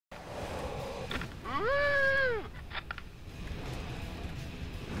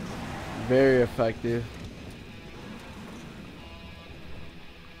Very effective.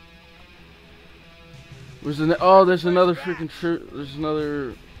 There's there's another freaking shirt. There's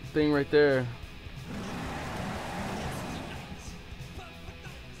another thing right there.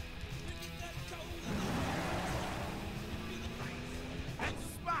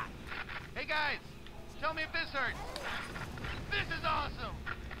 Hey guys, tell me if this hurts. This is awesome.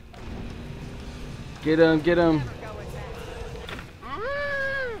 Get him, get him.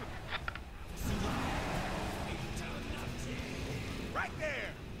 Right there.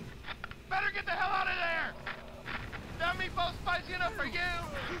 Better get the hell out of there. That meatball spicy enough for you.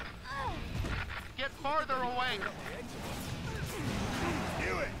 Get farther away.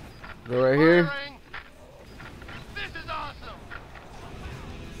 Do it. Go right here. Firing. This is awesome.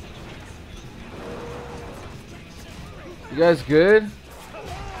 You guys good?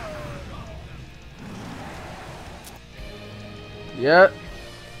 Yep.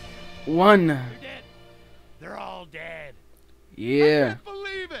 One. They're dead. They're all dead. Yeah. I can't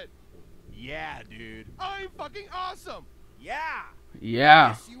believe it. Yeah, dude. I'm fucking awesome. Yeah. Yeah.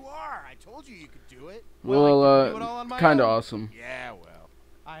 Yes, you are. I told you you could do it. Well, kind of awesome. Yeah, well,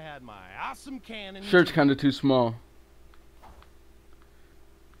 I had my awesome cannon. Shirt's kind of too small.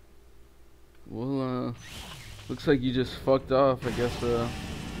 Well, looks like you just fucked off. I guess,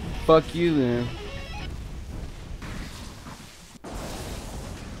 fuck you then.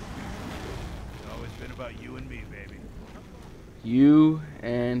 It's always been about you and me, baby. You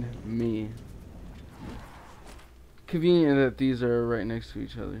and me. Convenient that these are right next to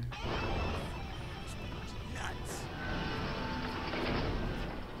each other. Nuts.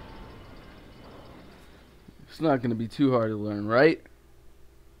 It's not going to be too hard to learn, right?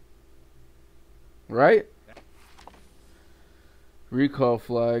 Right? Recall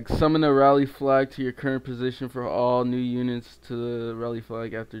flag. Summon a rally flag to your current position for all new units to the rally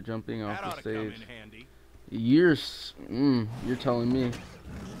flag after jumping off the stage. Come in handy. You're telling me.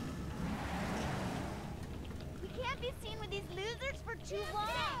 We can't be seen with these losers for too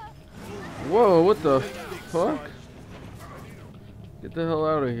long. Whoa, what the fuck? Get the hell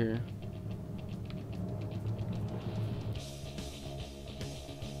out of here.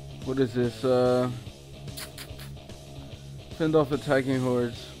 What is this? Fend off attacking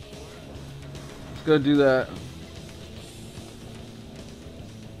hordes. Let's go do that.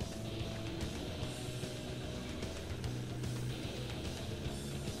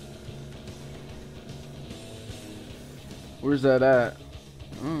 Where's that at?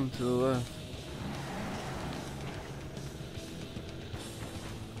 Oh, to the left.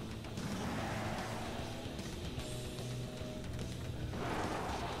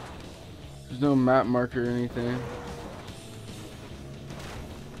 There's no map marker or anything.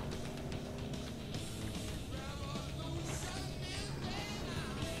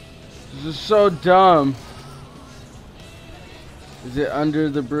 This is so dumb. Is it under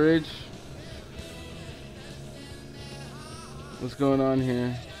the bridge? What's going on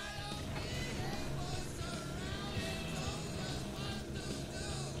here?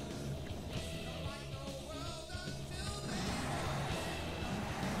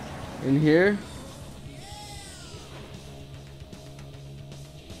 In here?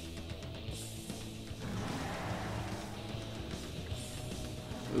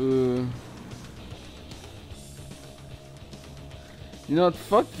 Ooh. You know what?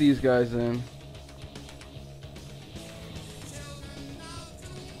 Fuck these guys then.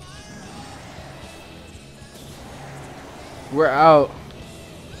 We're out.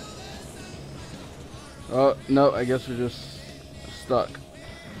 Oh, no, I guess we're just stuck.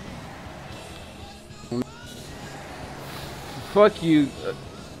 Fuck you.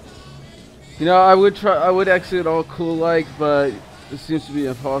 You know, I would exit all cool like, but it seems to be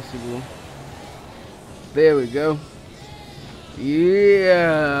impossible. There we go.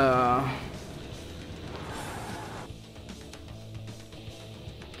 Yeah.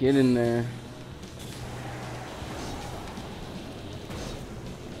 Get in there.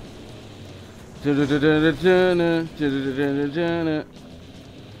 Seems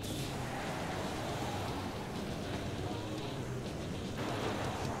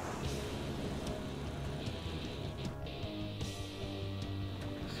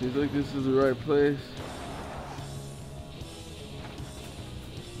like this is the right place.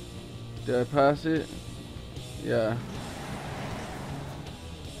 Did I pass it? Yeah.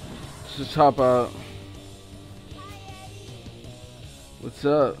 Let's just hop out. What's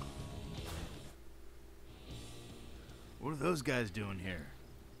up? What are those guys doing here?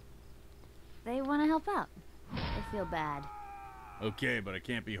 They want to help out. They feel bad. Okay, but I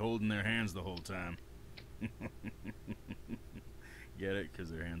can't be holding their hands the whole time. get it because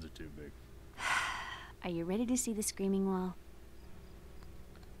their hands are too big. Are you ready to see the screaming wall?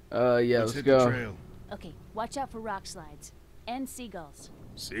 Yeah, let's hit go. the trail. Okay, watch out for rock slides. And seagulls.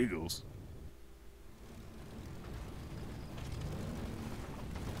 Seagulls?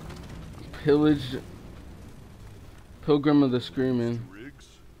 Pillaged Pilgrim of the Screaming. Mr. Riggs,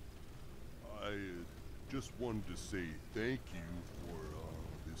 I just wanted to say thank you for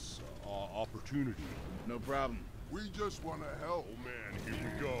this opportunity. No problem. We just want to help. Oh man, here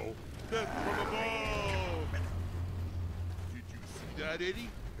we go. Death from above! Did you see that, Eddie?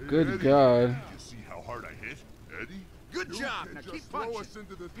 Hey, Good Eddie, God. Did you see how hard I hit? Eddie? Good You job. can Now just keep throw punching. us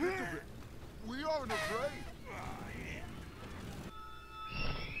into the thick of it. We aren't afraid.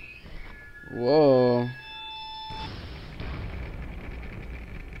 Whoa.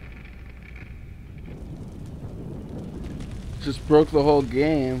 Just broke the whole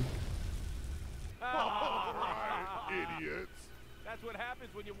game. Idiots. That's what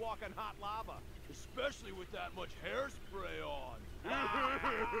happens when you walk on hot lava. Especially with that much hairspray on.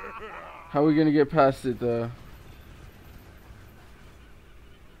 How are we gonna get past it though?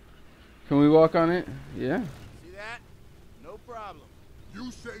 Can we walk on it? Yeah. See that? No problem.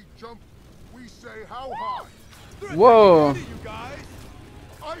 You say jump, we say how high. Whoa. You guys.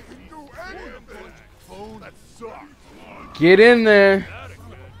 I can do anything. Phone that sucks. Get in there.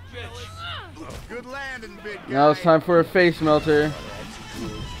 Good landing, big guy. Now it's time for a face melter.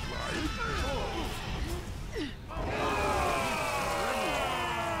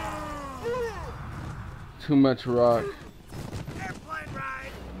 Too much rock. Airplane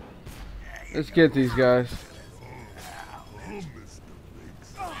ride. Let's get these guys. You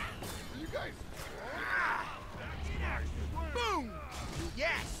guys. Boom.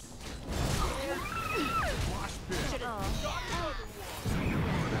 Yes.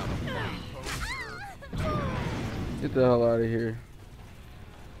 Get the hell out of here.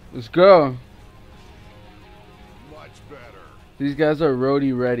 Let's go. Much better. These guys are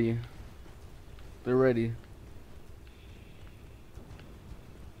roadie ready. They're ready.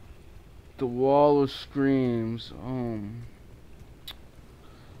 The wall of screams.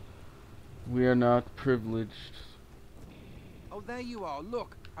 We are not privileged. Oh, there you are.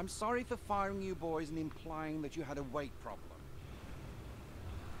 Look, I'm sorry for firing you boys and implying that you had a weight problem.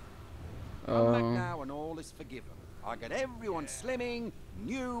 Come back now and all is forgiven. I got everyone slimming,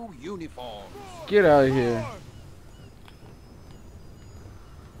 new uniforms. Get out of here.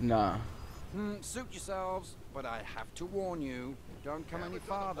 Nah. Suit yourselves, but I have to warn you, don't come any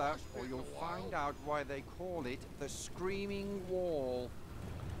farther or you'll find out why they call it the Screaming Wall.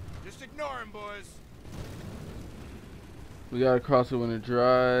 Just ignore him, boys. We gotta cross it when it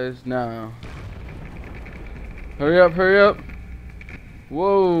dries. Now. Hurry up, hurry up.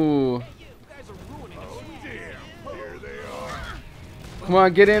 Whoa. You guys are ruining it. Oh, damn. Here they are. Come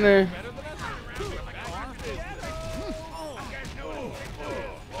on, get in there. Better than us.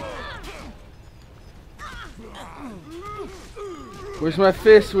 Where's my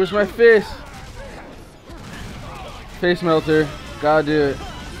fist? Where's my fist? Face melter. Gotta do it.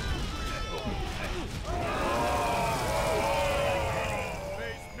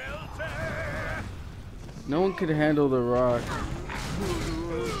 No one could handle the rock.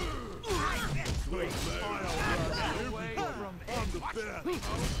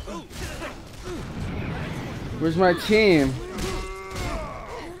 Where's my team?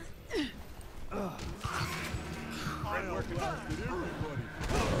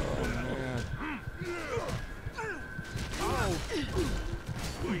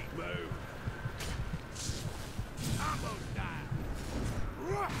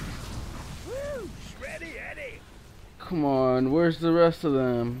 Come on, where's the rest of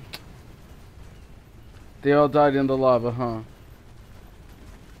them? They all died in the lava, huh?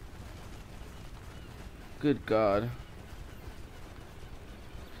 Good God.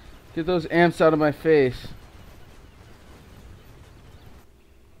 Get those amps out of my face.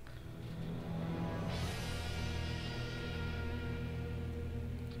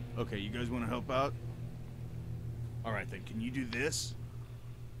 Okay, you guys want to help out? Alright then, can you do this?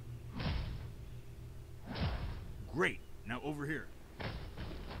 Great. Now over here.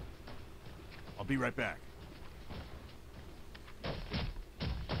 I'll be right back.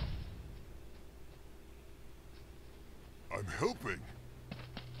 I'm helping.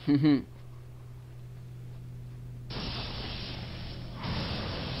 Eddie!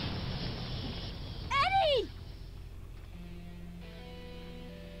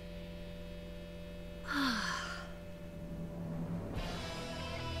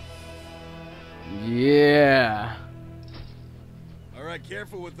 Yeah. Alright,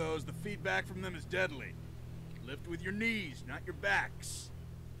 careful with those. The feedback from them is deadly. Lift with your knees, not your backs.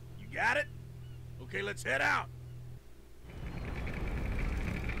 You got it? Okay, let's head out.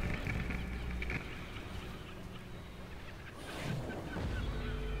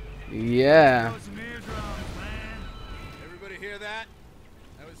 Yeah. Some eardrums, man. Everybody hear that?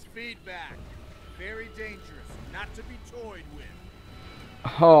 That was feedback. Very dangerous, not to be toyed with.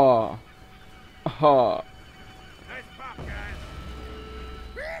 Ha. Ha. Nice pop, guys.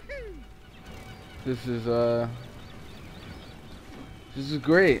 This is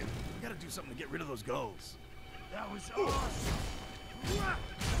great. We gotta do something to get rid of those gulls. That was awesome.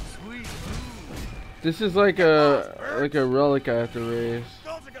 Sweet. This is like a relic I have to raise.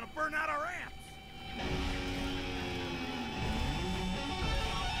 Gulls are gonna burn out our amps.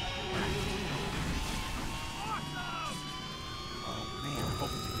 Awesome! Oh man, I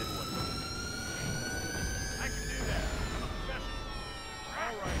hope you did one. I can do that. I'm a professional.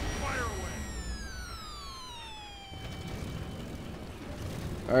 All right, fire away.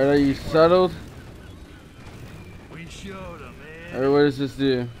 Alright, are you settled? We showed them, man. Alright, what does this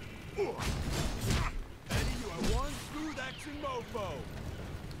do? Eddie, you are one smooth action mofo.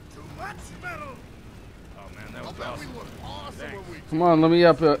 Too much metal. Oh man, that I was bet we awesome. look awesome when we. Come on, let me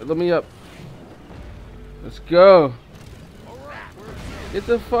up. Let me up. Let's go. All right, we're Get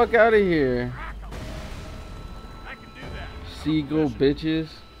the fuck out of here. I can do that. Seagull bitches.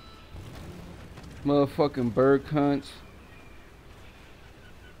 Motherfucking bird cunts.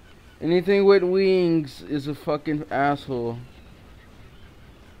 Anything with wings is a fucking asshole.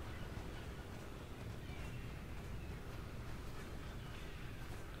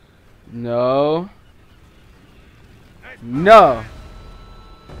 No. No.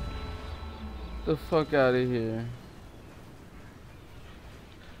 Get the fuck out of here.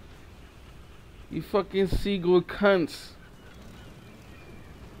 You fucking seagull cunts.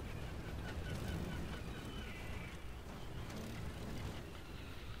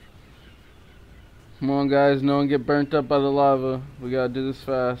 Come on, guys. No one get burnt up by the lava. We gotta do this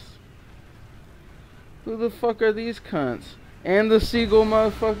fast. Who the fuck are these cunts? And the seagull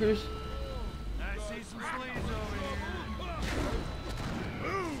motherfuckers? I see some sleeves over here.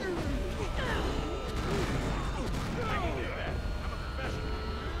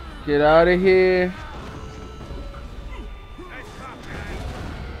 Get out of here. Nice pop, guys.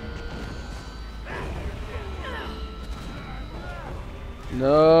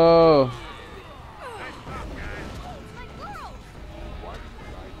 No.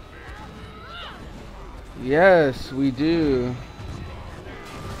 Yes, we do.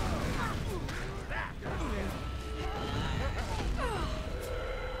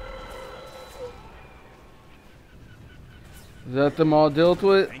 Is that them all dealt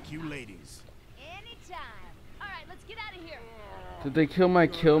with? Thank you, ladies. Anytime. All right, let's get out of here. Did they kill my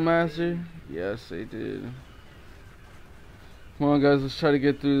killmaster? Yes, they did. Come on, guys, let's try to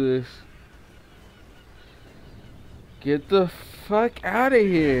get through this. Get the fuck out of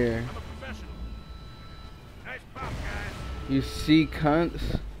here. I'm a professional. Nice pop, guys. You see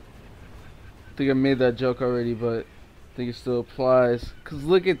cunts? I think I made that joke already, but I think it still applies. Cause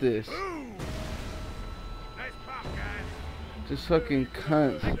look at this. Boom. Nice pop, guys. Just fucking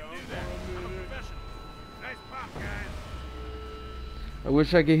cunts. I can do that. I'm a professional. Nice pop, guys. I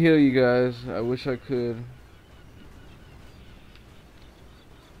wish I could heal you guys. I wish I could.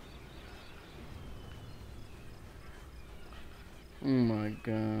 Oh my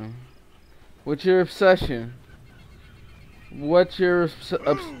god. What's your obsession? What's your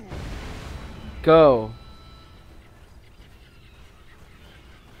go?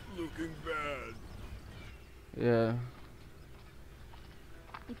 looking bad. Yeah.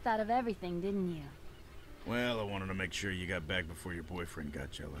 You thought of everything, didn't you? Well, I wanted to make sure you got back before your boyfriend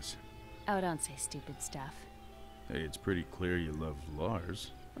got jealous. Oh, don't say stupid stuff. Hey, it's pretty clear you love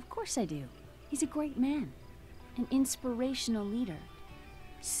Lars. Of course I do. He's a great man. An inspirational leader.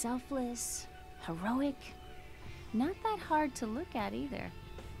 Selfless, heroic. Not that hard to look at either.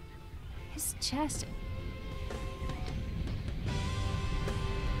 His chest.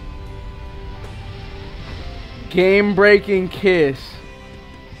 Game-breaking kiss.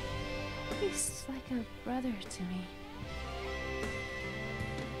 He's like a brother to me.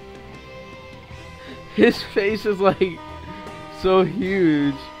 His face is like so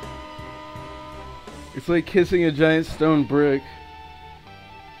huge. It's like kissing a giant stone brick.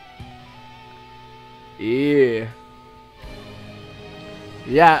 Yeah.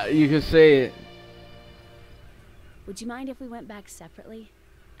 Yeah, you can say it. Would you mind if we went back separately?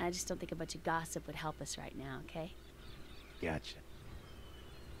 I just don't think a bunch of gossip would help us right now, okay? Gotcha.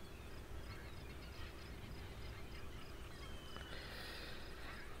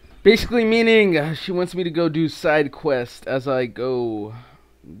 Basically meaning she wants me to go do side quest as I go.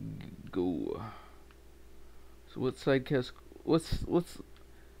 So what side quest? What's?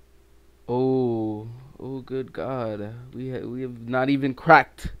 Oh good God, we have not even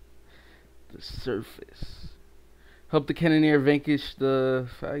cracked the surface. Help the cannoneer vanquish the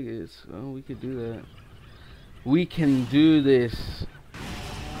faggots. Oh, we could do that. We can do this.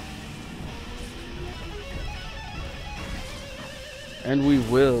 And we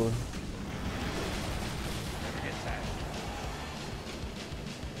will.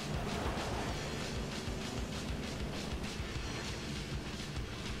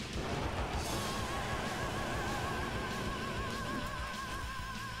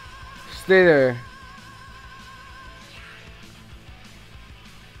 Stay there.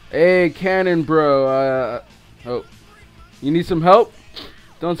 Hey, Cannon bro. Oh. You need some help?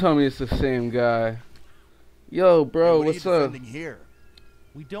 Don't tell me it's the same guy. Yo, bro, Hey, what's what are you up? defending here?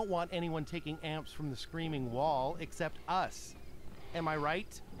 We don't want anyone taking amps from the screaming wall except us. Am I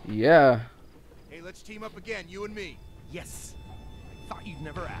right? Yeah. Hey, let's team up again, you and me. Yes. I thought you'd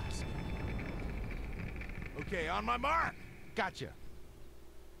never ask. Okay, on my mark. Gotcha.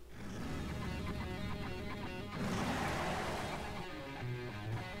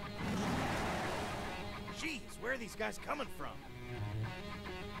 Jeez, where are these guys coming from?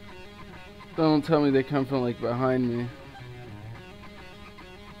 Don't tell me they come from like behind me.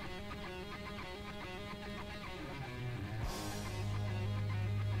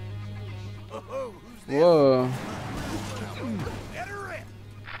 Oh, who's this? Whoa. Let her rip.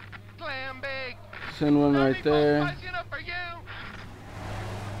 Clam bake. Send one Tell me right there. spicy enough for you.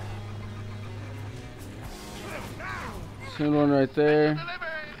 Send one right there. Deliver.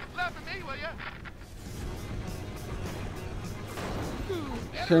 Laugh at me, will ya?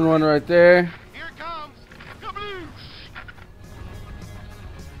 Send one right there. Here it comes. Kabloosh.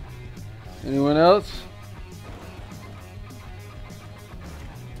 Anyone else?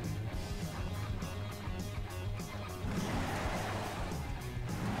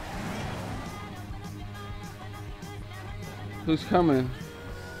 Who's coming?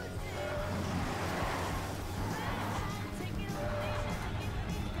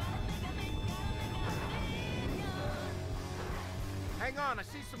 Hang on, I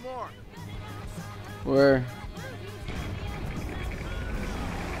see some more. Where?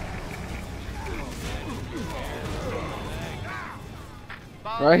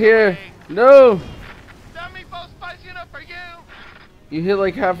 Right here. No! Tell me folks spicy enough for you. You hit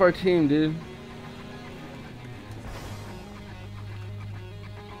like half our team, dude.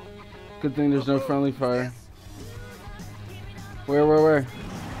 Good thing there's no friendly fire. Where?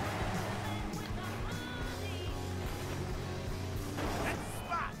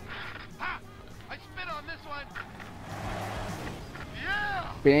 Ha! I spit on this one.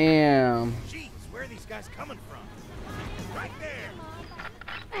 Yeah! Bam. Jeez, where are these guys coming from? Right there.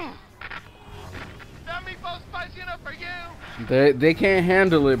 Tell me folks spicy enough for you. They can't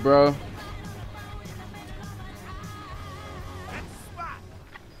handle it, bro.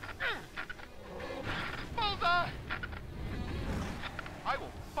 Bullseye! I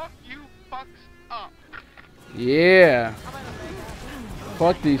will fuck you fucks up. Yeah.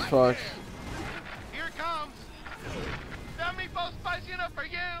 Fuck these fucks. Here it comes. Tell me folks spicy enough for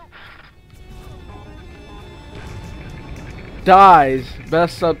you. Dies.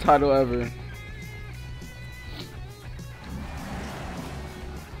 Best subtitle ever.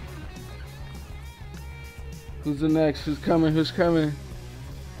 Who's the next? Who's coming?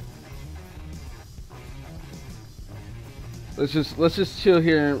 Let's just chill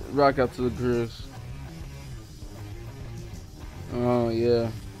here and rock out to the grooves. Oh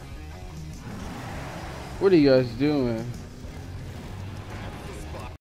yeah. What are you guys doing?